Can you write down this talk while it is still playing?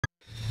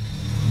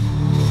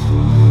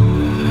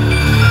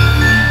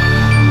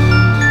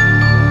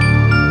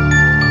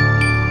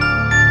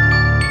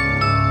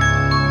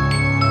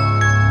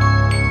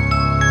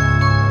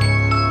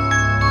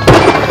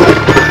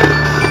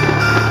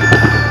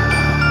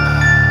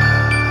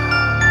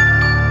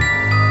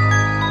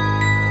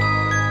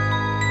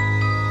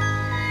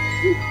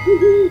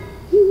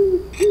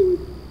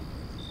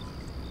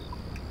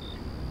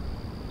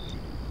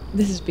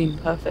just been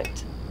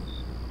perfect.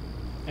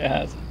 It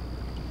has.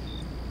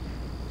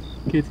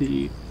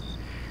 Kitty,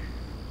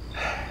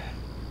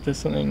 there's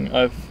something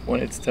I've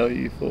wanted to tell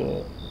you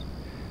for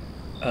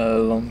a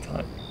long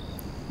time.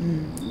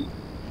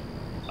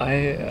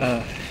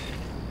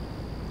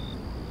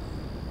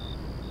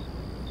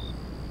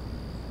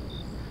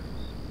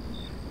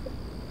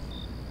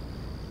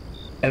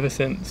 Ever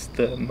since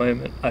the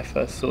moment I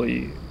first saw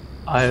you,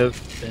 I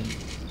have been...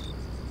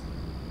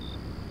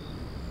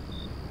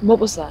 What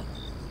was that?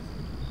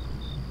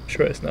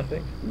 Sure, it's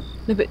nothing.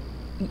 No, but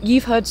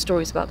you've heard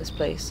stories about this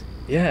place.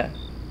 Yeah,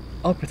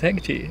 I'll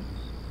protect you.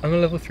 I'm a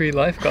level 3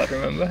 lifeguard,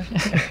 remember?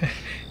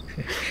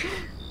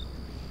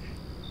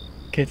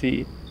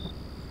 Kitty,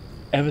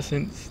 ever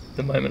since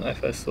the moment I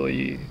first saw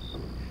you,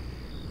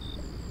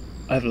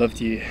 I've loved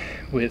you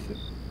with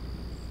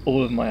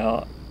all of my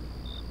heart.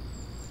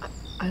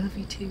 I love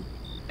you too.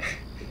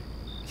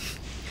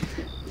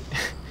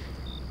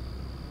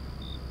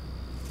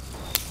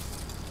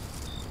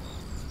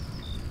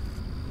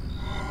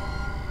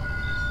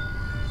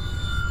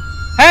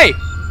 Hey!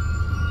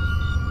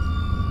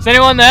 Is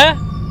anyone there?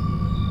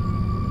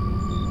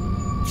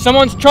 If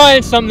someone's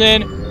trying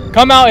something,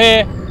 come out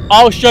here,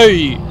 I'll show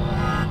you.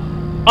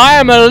 I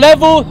am a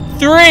level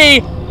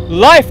 3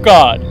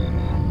 lifeguard.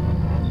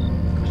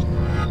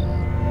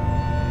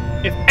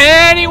 If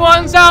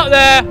anyone's out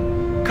there,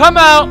 come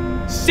out,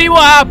 see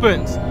what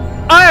happens.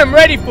 I am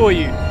ready for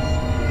you.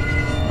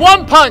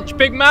 One punch,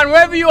 big man,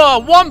 wherever you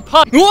are, one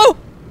punch. Whoa!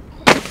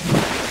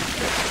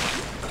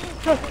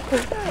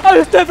 I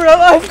was never a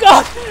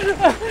lifeguard.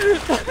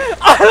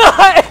 I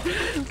lied.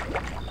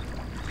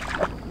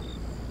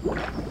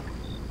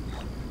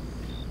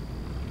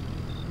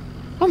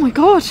 Oh my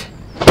god!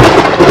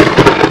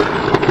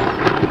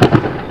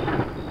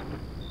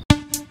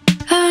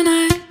 At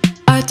night,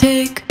 I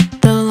take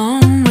the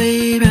long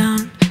way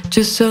round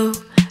just so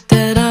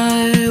that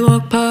I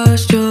walk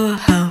past your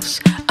house.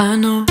 I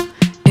know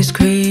it's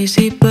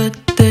crazy, but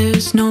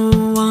there's no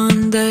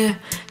one there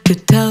to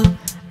tell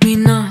me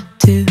not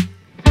to.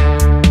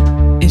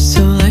 It's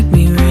so like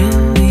me,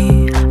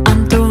 really.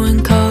 I'm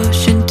throwing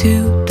caution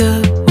to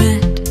the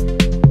wind.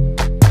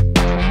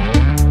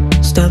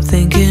 Stop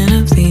thinking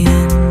of the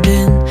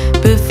ending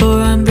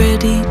before I'm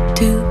ready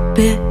to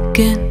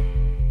begin.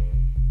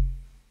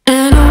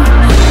 And oh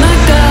my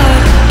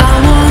God, I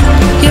want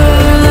your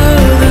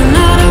love, and I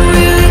don't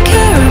really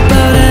care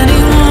about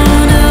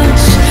anyone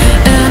else.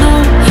 And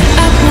all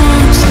at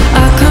once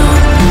I come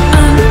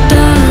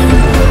undone.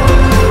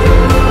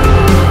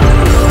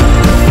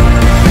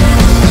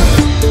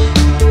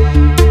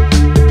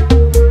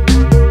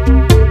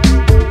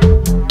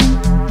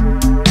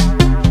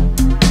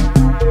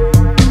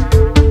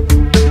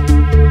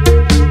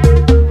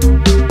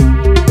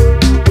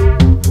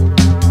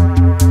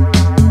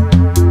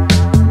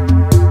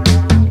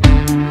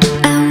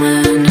 And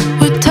when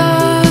we're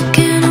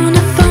talking on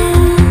the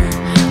phone,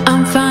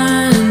 I'm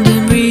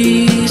finding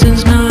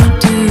reasons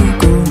not to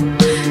go.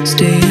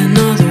 Stay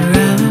another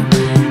hour.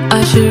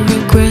 I should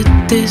regret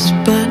this,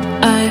 but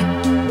I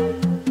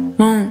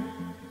won't.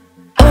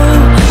 Oh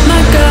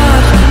my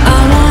God, I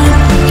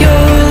want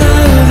your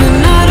love,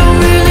 and I don't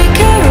really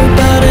care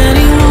about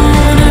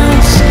anyone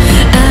else.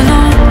 And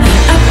all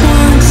at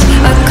once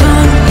I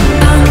come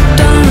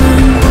undone.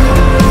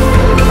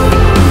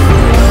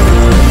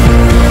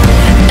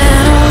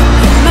 And oh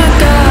my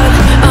God,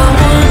 I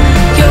want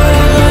your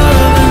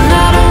love, and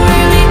I don't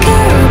really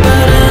care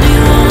about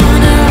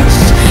anyone else.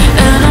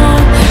 And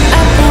all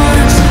at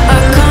once I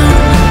come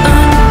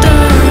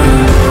undone.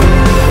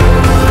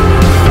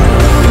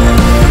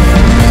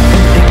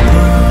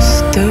 Pulls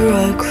the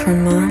rug from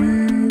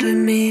under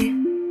me.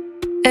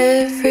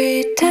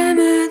 Every time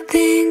I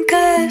think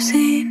I've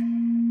seen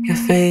your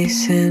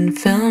face in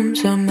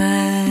films or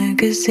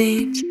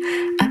magazines,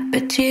 I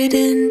bet you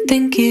didn't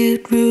think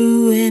you'd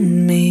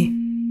ruin me.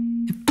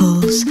 It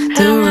pulls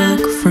the